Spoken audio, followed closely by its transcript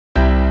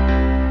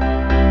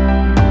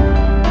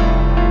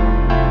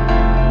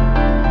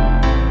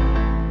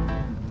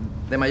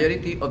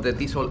majority of the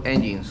diesel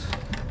engines,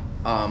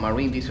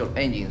 marine diesel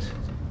engines,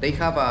 they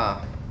have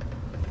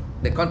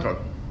the control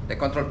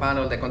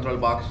panel, the control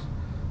box,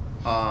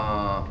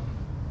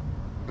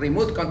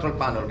 remote control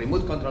panel,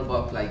 remote control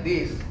box like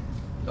this,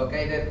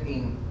 located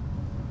in.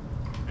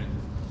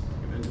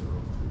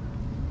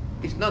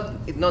 It's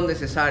not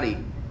necessary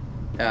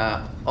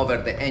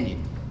over the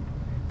engine.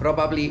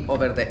 Probably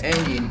over the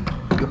engine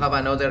you have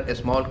another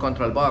small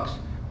control box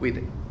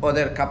with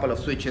other couple of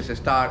switches,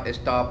 start,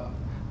 stop,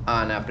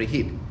 and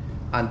preheat.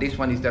 And this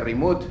one is the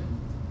remote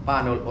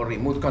panel or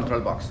remote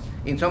control box.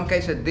 In some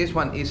cases this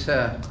one is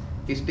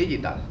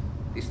digital.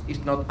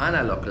 It's not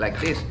analog like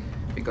this,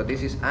 because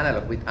this is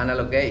analog with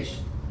analog gauge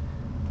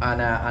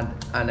and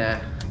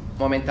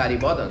momentary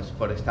buttons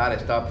for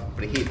start, stop,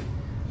 preheat.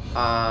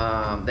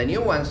 The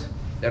new ones,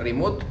 the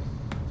remote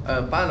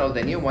panel,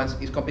 the new ones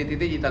is completely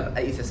digital.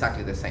 It's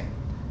exactly the same.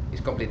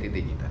 It's completely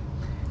digital.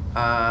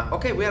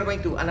 Okay, we are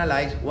going to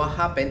analyze what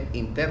happened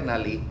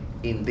internally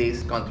in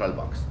this control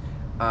box.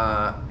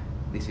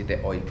 This is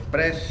the oil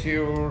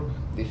pressure,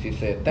 this is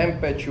the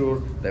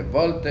temperature, the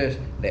voltage,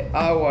 the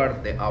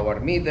hour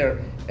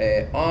meter,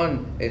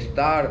 on,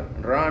 start,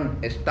 run,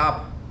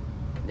 stop.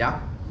 Yeah?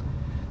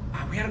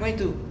 We are going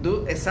to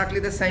do exactly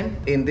the same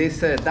in this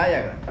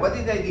diagram. What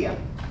is the idea?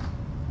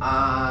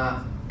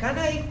 Can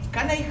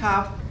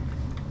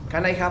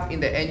I have in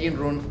the engine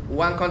room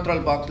one control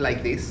box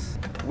like this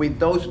with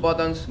those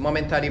buttons,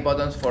 momentary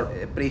buttons for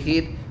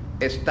preheat,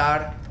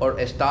 start or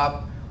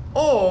stop,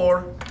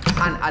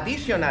 and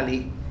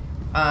additionally,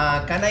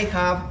 can I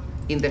have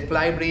in the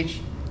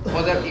flybridge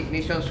other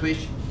ignition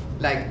switch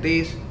like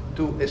this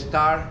to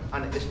start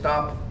and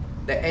stop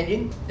the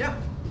engine? Yeah,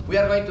 we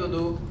are going to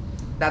do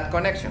that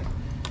connection.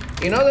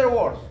 In other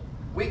words,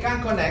 we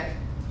can connect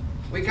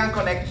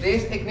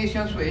this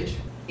ignition switch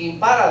in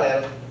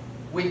parallel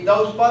with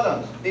those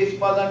buttons. This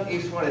button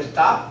is for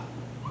stop,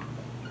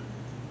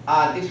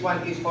 this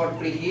one is for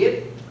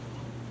preheat,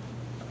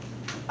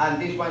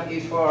 and this one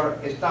is for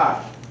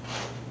start.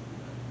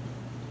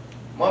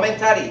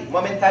 Momentary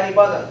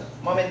buttons,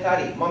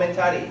 momentary,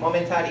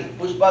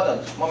 push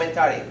buttons,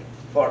 momentary,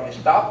 for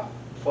stop,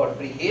 for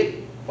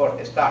preheat, for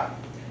start.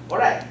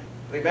 Alright,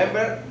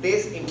 remember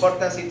this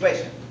important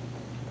situation.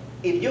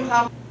 If you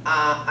have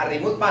a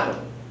remote panel,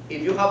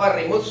 if you have a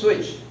remote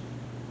switch,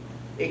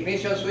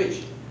 ignition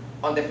switch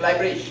on the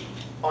flybridge,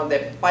 on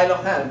the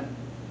pilot helm,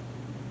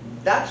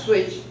 that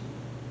switch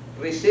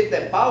receives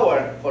the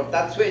power for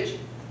that switch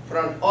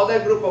from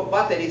other group of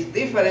batteries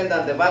different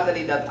than the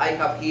battery that I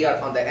have here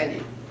on the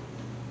engine.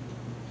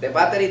 The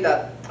battery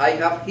that I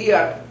have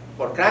here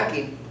for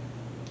cranking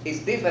is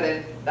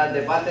different than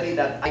the battery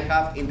that I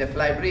have in the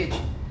flybridge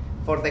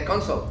for the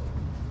console.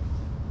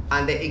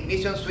 And the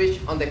ignition switch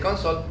on the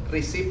console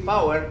receives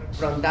power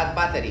from that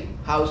battery,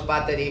 house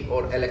battery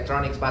or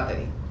electronics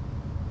battery.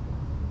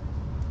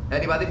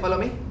 Anybody follow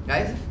me,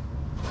 guys?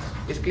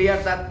 Is clear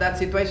that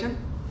situation?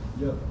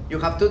 Yeah. You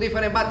have two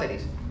different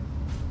batteries.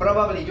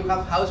 Probably you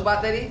have house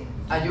battery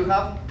and you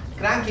have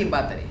cranking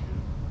battery.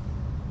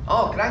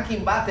 Oh,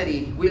 cranking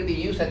battery will be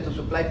used to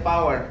supply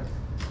power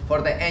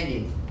for the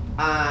engine,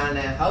 and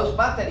house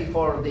battery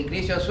for the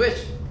ignition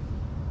switch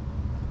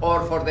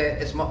or for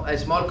the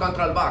small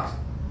control box.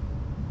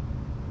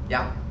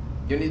 Yeah,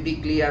 you need to be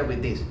clear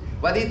with this.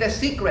 What is the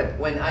secret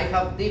when I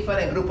have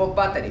different group of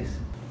batteries?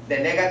 The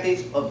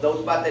negatives of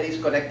those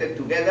batteries connected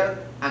together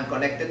and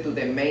connected to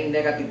the main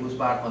negative bus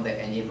bar on the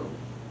engine room.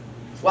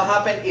 What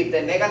happens if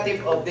the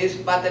negative of this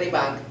battery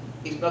bank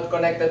is not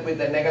connected with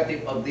the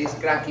negative of this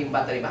cranking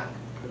battery bank?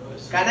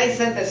 Can I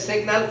send a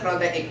signal from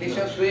the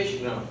ignition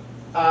switch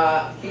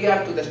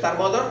here to the start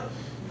motor?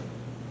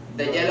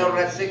 The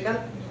yellow-red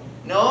signal?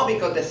 No,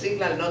 because the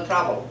signal not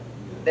travel.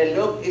 The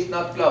loop is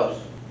not closed.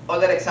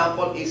 Other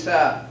example is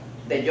the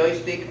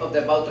joystick of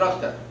the bow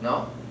thruster,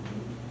 no?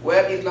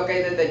 Where is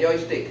located the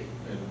joystick?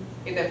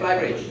 In the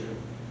flybridge.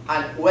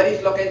 And where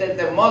is located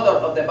the motor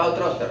of the bow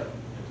thruster?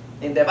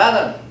 In the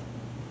bottom.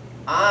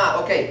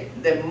 Okay.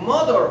 The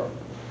motor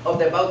of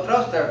the bow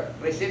thruster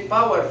receives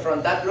power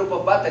from that group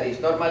of batteries,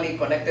 normally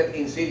connected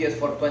in series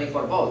for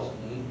 24 volts.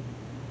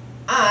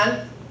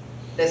 And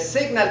the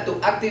signal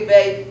to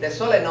activate the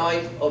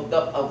solenoid of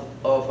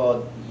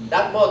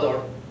that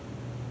motor,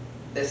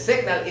 the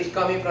signal is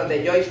coming from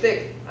the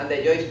joystick, and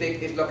the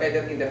joystick is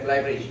located in the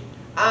flybridge.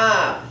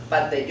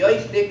 But the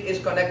joystick is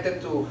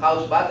connected to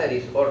house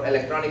batteries or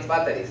electronics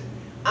batteries,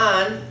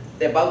 and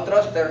the bow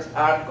thrusters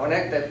are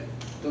connected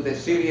to the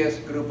series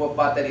group of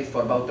batteries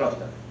for bow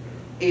thruster.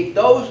 If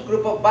those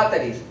group of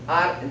batteries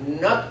are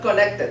not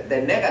connected,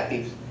 the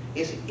negatives,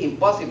 it's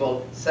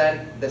impossible to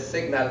send the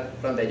signal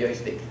from the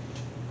joystick.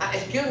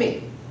 Excuse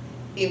me,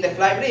 in the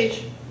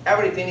flybridge,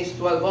 everything is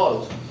 12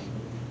 volts.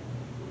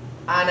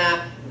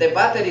 And the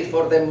batteries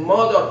for the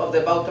motor of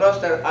the bow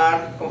thruster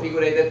are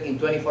configured in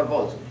 24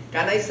 volts.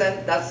 Can I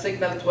send that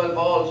signal 12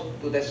 volts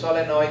to the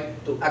solenoid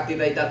to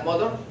activate that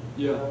motor?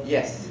 Yeah.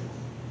 Yes.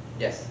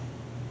 Yes.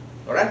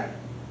 Alright?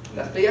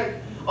 That's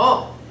clear?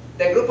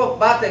 The group of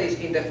batteries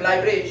in the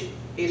flybridge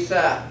is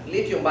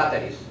lithium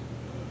batteries.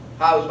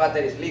 House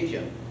batteries,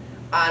 lithium.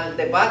 And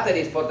the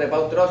batteries for the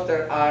bow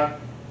thruster are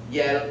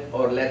gel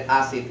or lead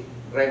acid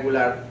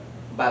regular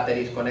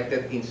batteries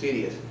connected in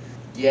series.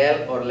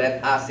 Gel or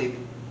lead acid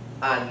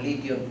and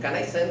lithium. Can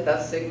I send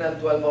that signal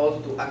 12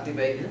 volts to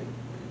activate?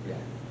 Yeah.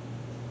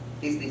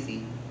 It's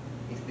DC.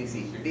 It's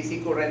DC.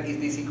 DC current is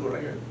DC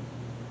current.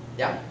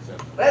 Yeah?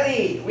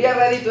 Ready? We are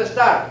ready to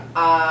start.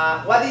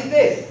 What is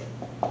this?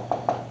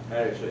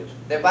 Battery switch.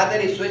 The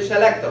battery switch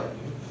selector.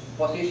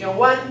 Position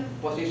 1,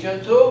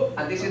 position 2,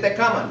 and this is the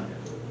common.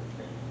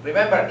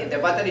 Remember, in the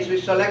battery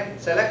switch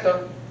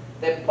selector,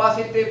 the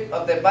positive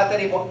of the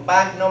battery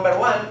bank number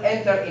 1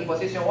 enter in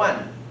position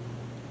 1.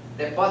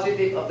 The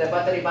positive of the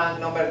battery bank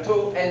number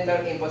 2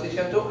 enter in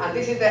position 2, and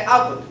this is the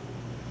output.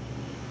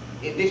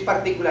 In this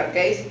particular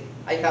case,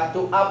 I have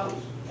two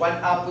outputs. One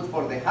output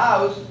for the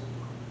house,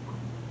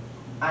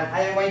 and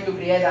I am going to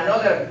create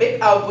another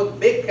big output,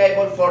 big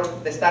cable for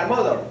the start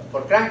motor,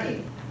 for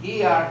cranking.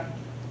 Here,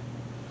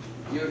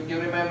 you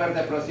remember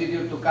the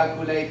procedure to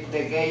calculate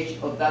the gauge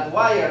of that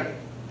wire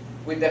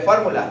with the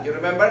formula. You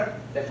remember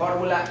the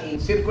formula in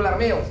circular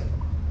mills?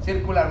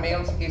 Circular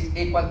mills is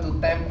equal to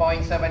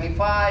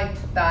 10.75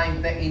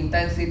 times the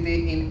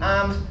intensity in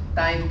amps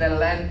times the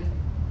length,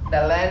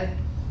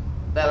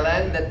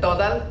 the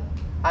total,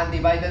 and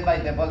divided by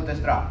the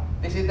voltage drop.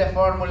 This is the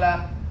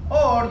formula,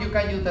 or you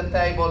can use the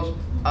tables,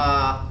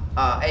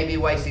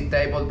 ABYC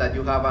table that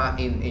you have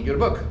in your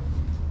book.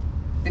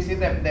 This is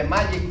the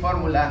magic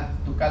formula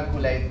to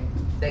calculate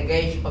the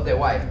gauge of the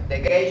wire. The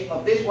gauge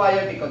of this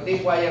wire, because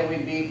this wire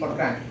will be for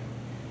cranking.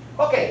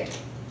 Okay.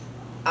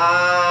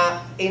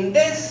 In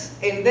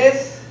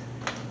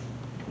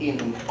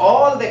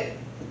all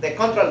the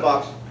control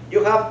box,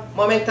 you have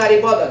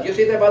momentary button. You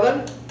see the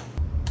button?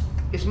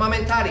 It's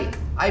momentary.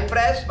 I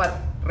press,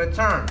 but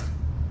return.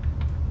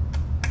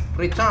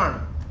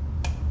 Return.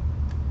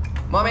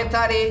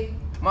 Momentary,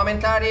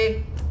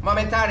 momentary,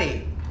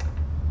 momentary.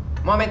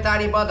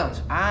 Momentary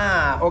buttons.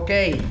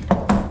 Okay.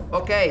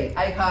 Okay,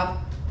 I have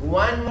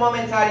one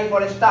momentary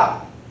for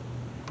stop,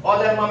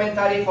 other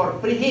momentary for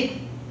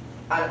preheat,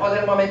 and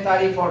other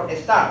momentary for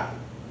start.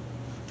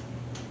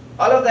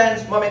 All of them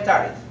is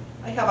momentary.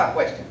 I have a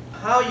question.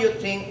 How you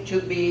think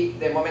should be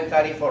the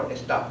momentary for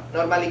stop?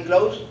 Normally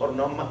closed or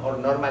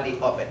normally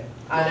open?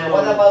 And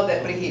what about the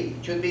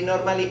preheat? Should be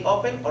normally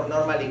open or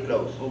normally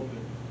closed? Open.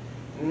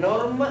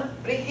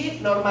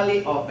 Preheat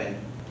normally open.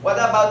 What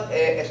about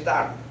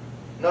start?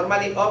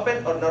 Normally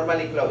open or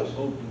normally closed?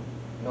 Open.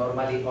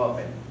 Normally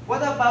open.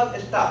 What about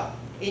stop?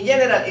 In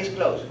general is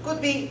closed.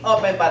 Could be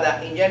open, but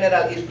in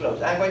general is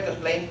closed. I'm going to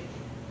explain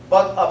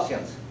both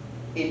options.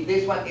 If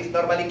this one is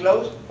normally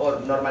closed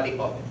or normally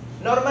open.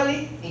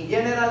 Normally, in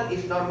general,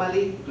 is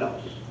normally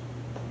closed.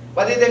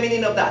 What is the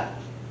meaning of that?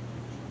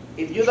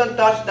 If you don't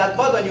touch that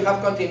button, you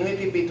have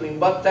continuity between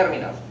both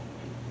terminals.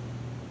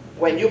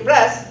 When you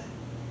press,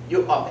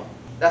 you open.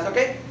 That's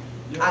okay?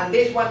 Yeah. And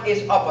this one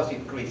is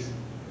opposite, Chris.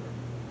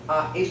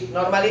 It's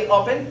normally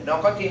open,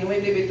 no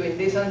continuity between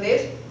this and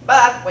this,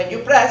 but when you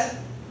press,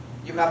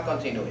 you have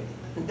continuity.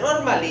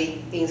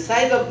 Normally,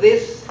 inside of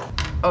this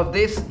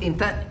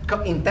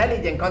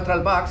intelligent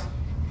control box,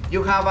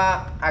 you have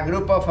a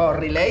group of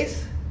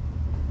relays,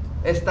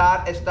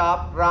 start,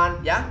 stop, run,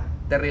 yeah,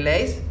 the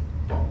relays,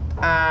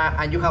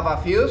 and you have a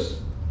fuse,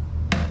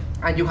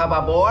 and you have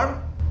a board,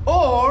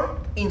 or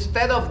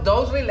instead of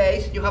those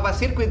relays, you have a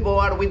circuit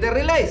board with the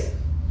relays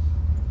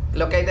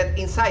located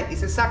inside.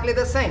 It's exactly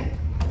the same.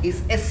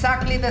 It's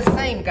exactly the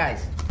same,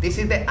 guys. This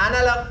is the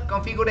analog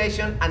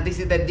configuration, and this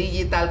is the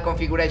digital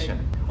configuration.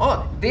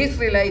 Oh, this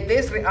relay,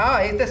 it's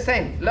the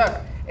same. Look,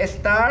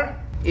 start,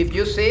 if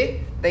you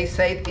see, they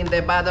say it in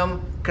the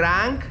bottom,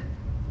 crank.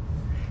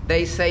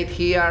 They say it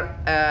here,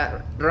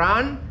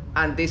 run,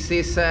 and this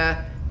is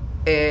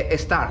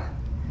start.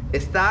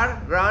 Start,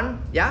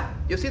 run, yeah?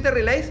 You see the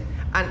relays?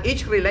 And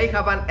each relay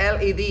have an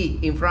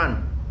LED in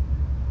front.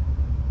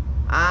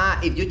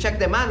 If you check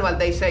the manual,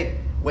 they say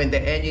when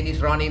the engine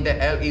is running, the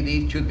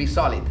LED should be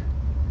solid.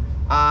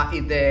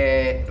 If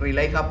the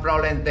relay have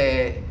problem,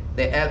 the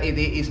LED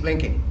is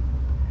blinking.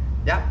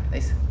 Yeah,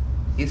 it's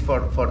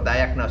for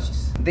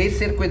diagnosis. This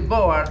circuit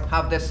board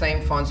have the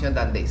same function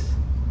than this.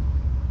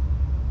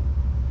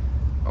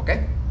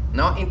 Okay?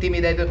 No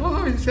intimidated,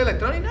 oh, it's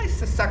electronic, no,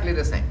 it's exactly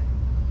the same.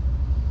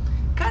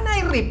 Can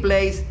I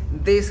replace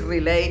this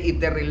relay if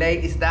the relay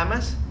is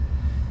damaged?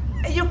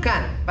 You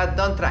can, but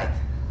don't try it.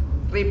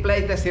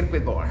 Replace the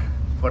circuit board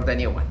for the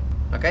new one.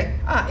 Okay?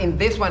 In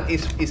this one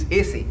is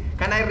easy.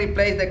 Can I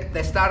replace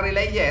the start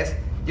relay? Yes.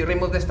 You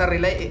remove the start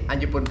relay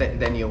and you put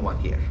the new one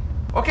here.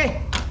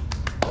 Okay.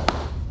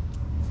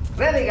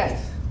 Ready,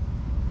 guys?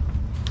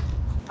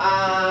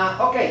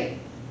 Okay.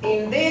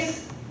 In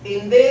this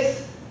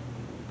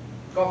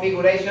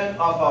configuration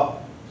of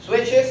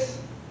switches,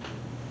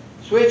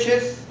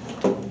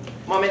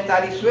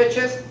 momentary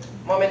switches,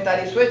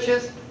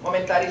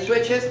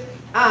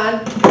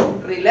 and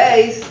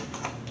relays,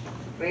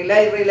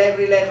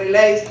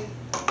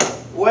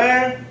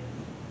 where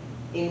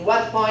in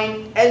what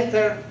point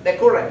enter the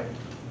current.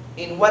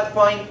 In what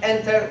point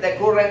enter the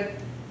current.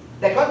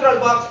 The control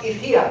box is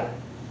here.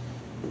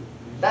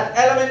 That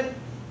element,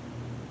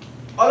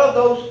 all of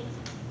those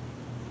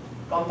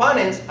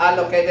components are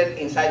located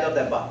inside of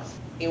the box.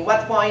 In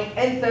what point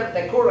enter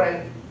the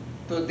current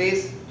to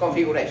this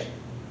configuration?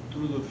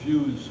 Through the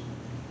fuse.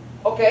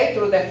 Okay,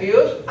 through the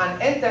fuse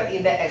and enter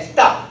in the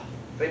stop.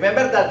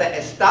 Remember that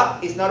the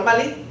stop is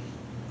normally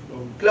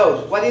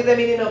closed. What is the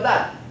meaning of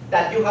that?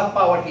 That you have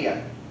power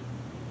here.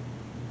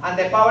 And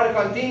the power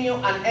continue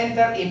and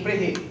enter in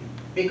preheat.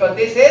 Because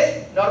this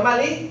is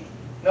normally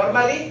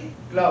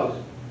closed.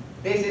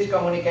 This is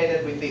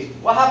communicated with this.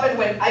 What happened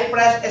when I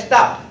press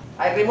stop?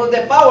 I remove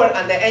the power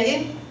and the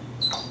engine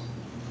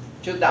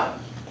shut down.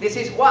 This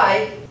is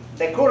why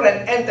the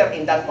current enter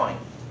in that point.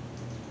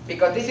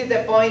 Because this is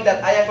the point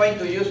that I am going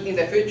to use in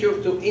the future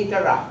to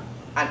interrupt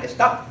and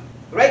stop.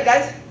 Right,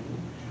 guys?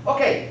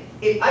 Okay,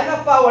 if I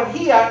have power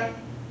here,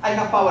 I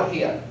have power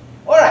here.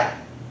 Alright,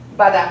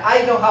 but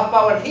I don't have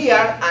power here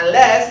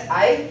unless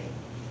I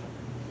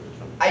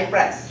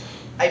press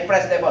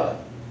the button.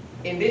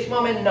 In this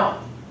moment, no.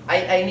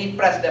 I need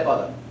press the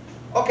button.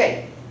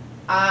 Okay.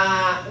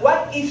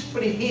 What is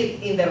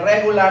preheat in the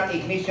regular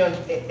ignition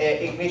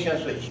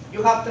switch?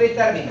 You have three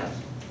terminals: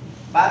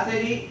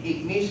 battery,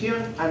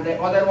 ignition, and the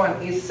other one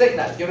is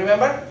signal. You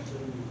remember?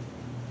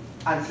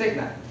 And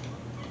signal.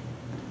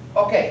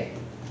 Okay.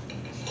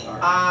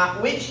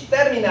 Which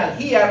terminal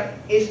here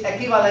is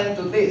equivalent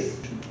to this?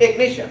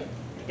 Ignition.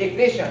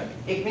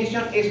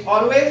 Ignition is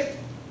always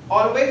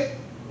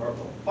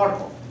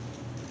purple.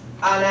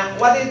 And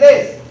what is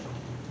this?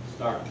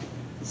 Start.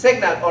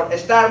 Signal or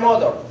star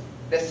motor.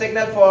 The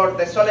signal for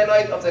the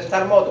solenoid of the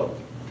star motor.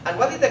 And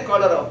what is the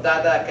color of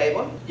that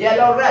cable?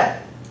 Yellow,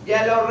 red,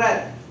 yellow,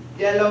 red,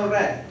 yellow,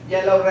 red,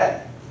 yellow,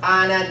 red.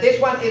 And this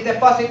one is the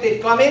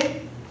positive coming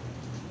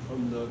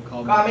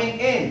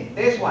in.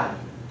 This one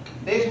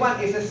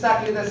is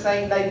exactly the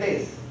same like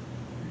this.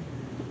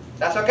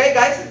 That's okay,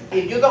 guys?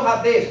 If you don't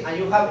have this and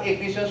you have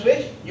ignition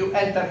switch, you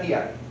enter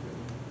here.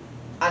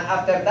 And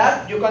after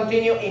that, you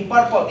continue in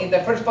purple in the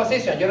first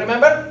position. You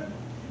remember?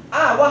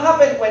 What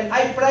happened when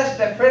I press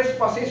the first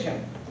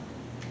position?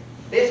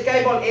 This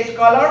cable is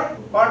colored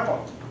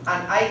purple.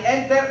 And I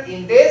enter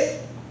in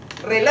this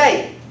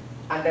relay.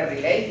 And the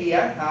relay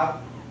here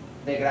have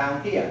the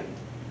ground here.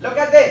 Look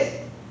at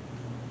this.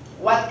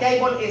 What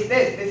cable is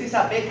this? This is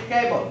a big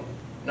cable.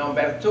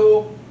 Number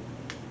 2,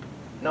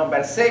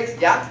 number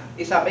 6, yeah,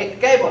 it's a big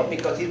cable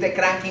because it's the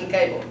cranking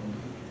cable.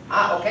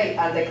 Okay,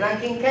 and the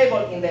cranking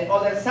cable in the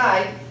other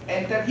side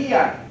enter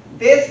here.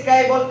 This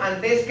cable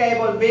and this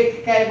cable,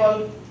 big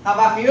cable, have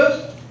a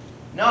fuse?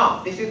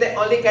 No, this is the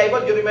only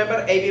cable, you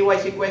remember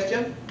ABYC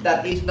question,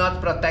 that is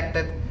not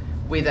protected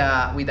with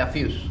a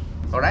fuse.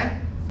 Alright?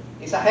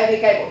 It's a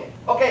heavy cable.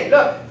 Okay,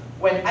 look,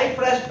 when I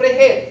press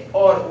preheat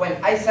or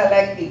when I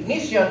select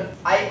ignition,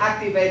 I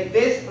activate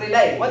this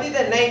relay. What is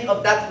the name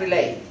of that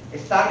relay?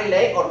 Star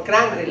relay or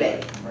crank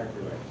relay?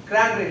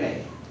 Crank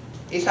relay.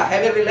 It's a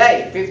heavy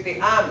relay,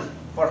 50 amps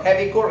for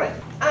heavy current.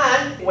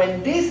 And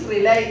when this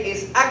relay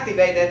is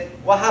activated,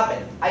 what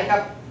happened? I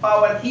have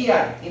power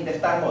here in the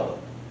star motor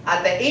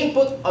at the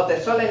input of the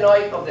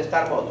solenoid of the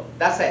star motor.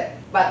 That's it.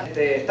 But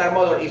the star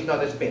motor is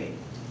not spinning.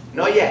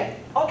 Not yet.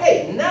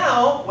 Okay,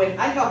 now when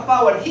I have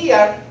power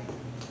here,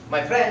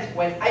 my friends,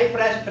 when I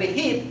press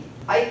preheat,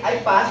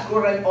 I pass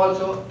current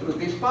also through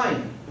this point.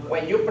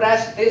 When you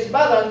press this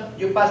button,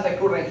 you pass the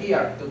current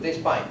here to this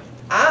point.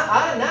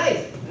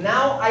 Nice.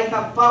 Now I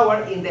have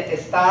power in the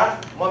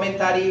start,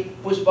 momentary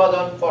push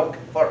button for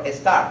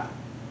start.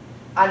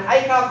 And I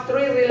have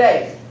 3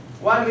 relays.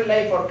 One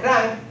relay for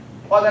crank,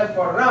 other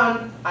for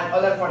run, and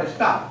other for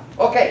stop.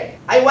 Okay,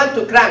 I want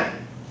to crank.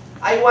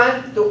 I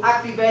want to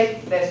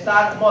activate the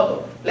start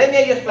motor. Let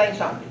me explain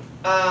something.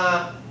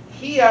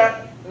 Here,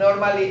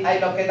 normally I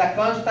locate a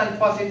constant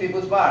positive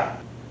bus bar.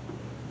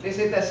 This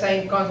is the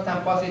same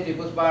constant positive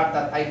bus bar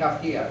that I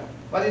have here.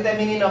 What is the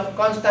meaning of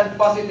constant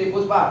positive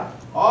bus bar?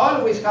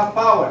 Always have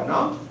power,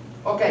 no?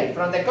 Okay,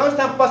 from the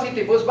constant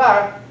positive bus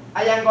bar,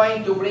 I am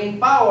going to bring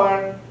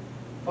power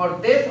for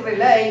this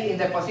relay in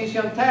the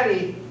position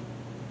 30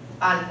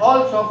 and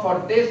also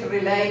for this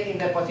relay in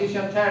the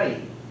position 30.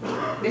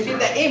 This is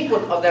the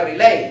input of the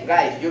relay,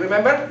 guys, you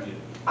remember?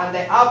 And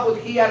the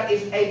output here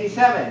is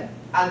 87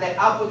 and the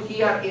output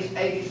here is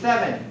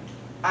 87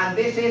 and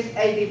this is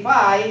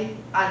 85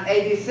 and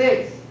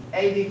 86,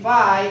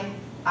 85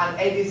 and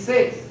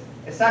 86,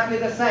 exactly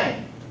the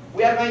same.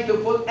 We are going to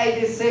put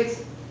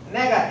 86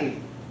 negative.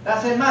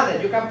 Doesn't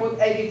matter, you can put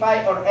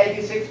 85 or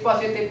 86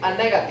 positive and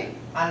negative,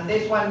 and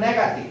this one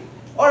negative.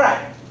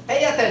 Alright,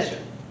 pay attention.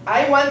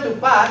 I want to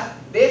pass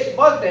this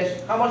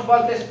voltage. How much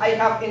voltage I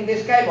have in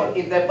this cable?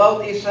 If the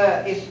volt is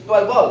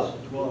 12 volts.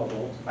 12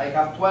 volts. I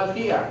have 12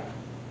 here.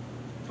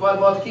 12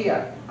 volts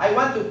here. I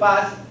want to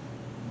pass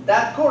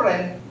that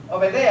current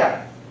over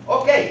there.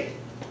 Okay,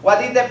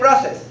 what is the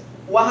process?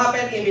 What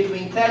happened in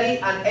between 30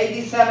 and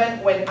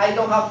 87 when I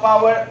don't have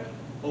power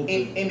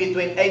in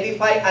between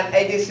 85 and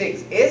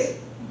 86 is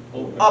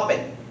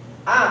open.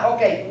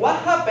 Okay, what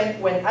happened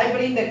when I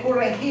bring the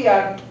current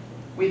here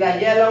with a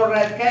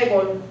yellow-red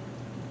cable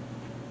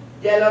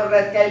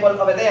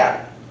over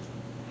there?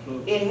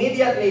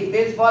 Immediately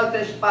this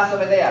voltage pass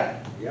over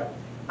there. Yep.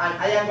 And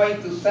I am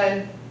going to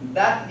send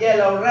that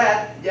yellow,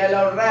 red,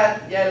 yellow,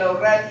 red, yellow,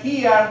 red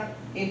here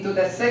into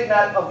the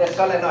signal of the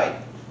solenoid.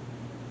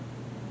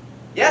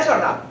 Yes or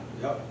no?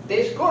 Yep.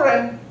 This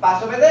current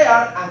pass over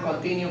there and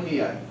continue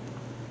here.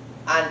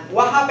 And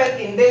what happened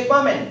in this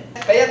moment?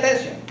 Pay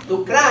attention.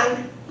 To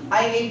crank,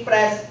 I need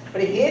press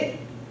preheat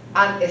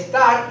and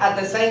start at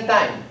the same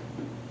time.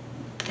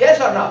 Yes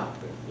or no?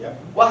 Yep.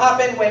 What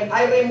happened when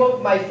I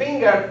remove my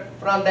finger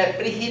from the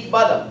preheat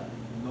button?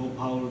 No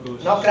power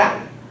goes. No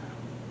crank.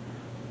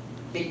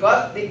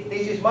 Because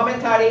this is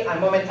momentary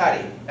and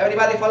momentary.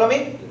 Everybody follow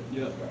me?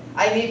 Yeah.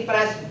 I need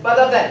press both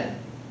of them.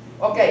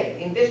 Okay,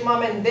 in this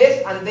moment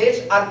this and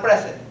this are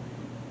present.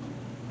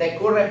 The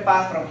current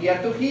pass from here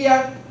to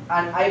here,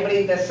 and I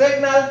bring the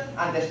signal,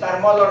 and the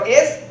start motor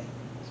is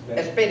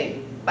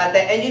spinning. But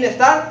the engine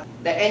start,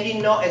 the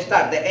engine no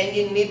start. The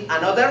engine need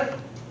another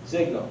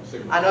Signal.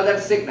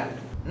 another signal.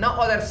 No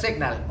other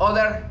signal,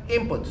 other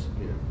inputs.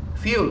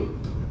 Fuel.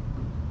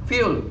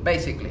 Fuel,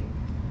 basically.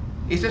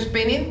 It's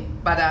spinning,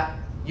 but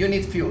you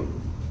need fuel.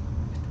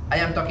 I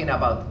am talking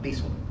about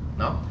this one,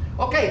 no?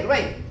 Okay,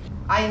 great.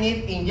 I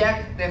need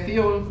inject the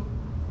fuel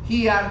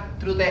here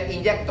through the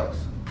injectors.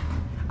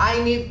 I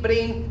need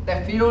bring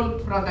the fuel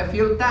from the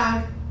fuel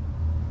tank,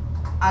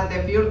 and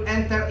the fuel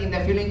enter in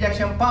the fuel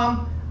injection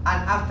pump, and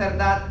after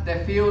that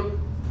the fuel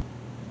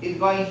is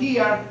going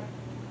here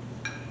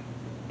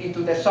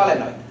into the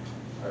solenoid.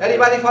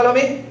 Everybody follow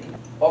me?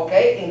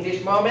 Okay, in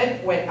this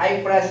moment when I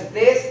press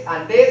this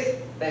and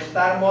this, the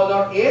start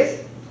motor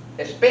is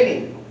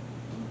spinning.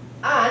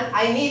 And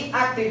I need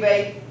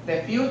activate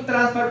the fuel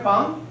transfer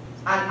pump,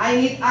 and I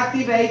need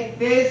activate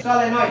this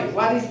solenoid.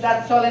 What is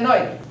that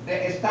solenoid?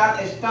 The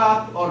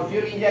start-stop or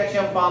fuel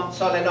injection pump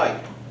solenoid.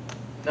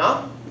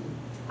 No?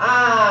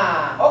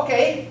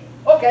 Okay,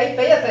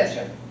 pay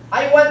attention.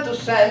 I want to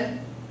send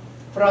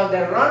from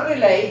the run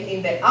relay,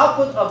 in the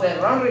output of the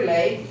run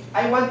relay,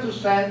 I want to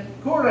send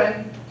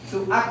current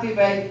to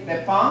activate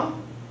the pump,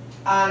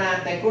 and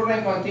the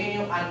current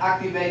continue and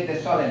activate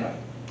the solenoid.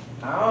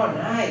 Oh,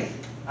 nice.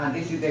 And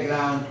this is the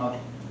ground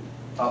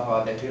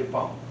of the fuel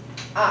pump.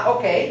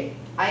 Okay,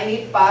 I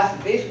need pass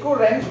this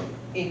current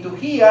into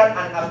here,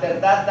 and after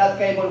that, that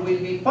cable will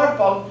be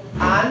purple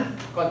and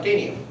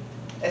continue.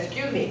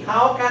 Excuse me,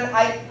 how can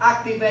I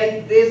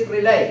activate this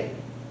relay?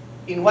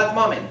 In what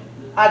moment?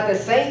 At the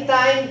same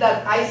time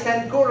that I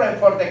send current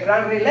for the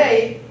crank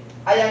relay,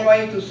 I am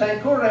going to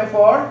send current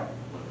for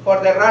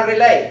the run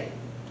relay.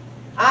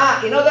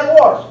 In other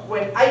words,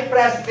 when I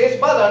press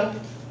this button,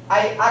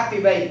 I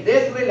activate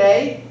this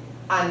relay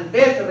and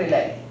this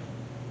relay.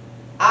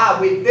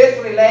 With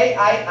this relay,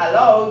 I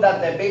allow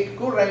that the big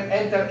current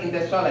enter in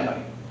the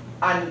solenoid.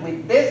 And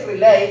with this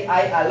relay,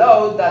 I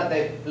allow that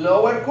the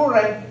lower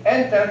current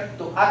enter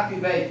to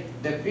activate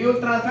the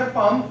fuel transfer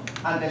pump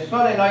and the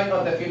solenoid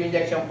of the fuel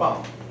injection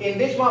pump. In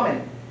this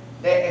moment,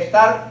 the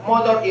start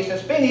motor is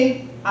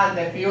spinning and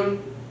the fuel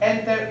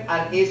enter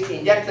and is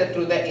injected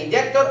through the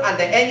injector, and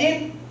the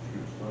engine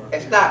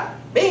start.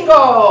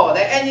 Bingo!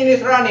 The engine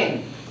is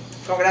running.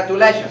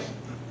 Congratulations.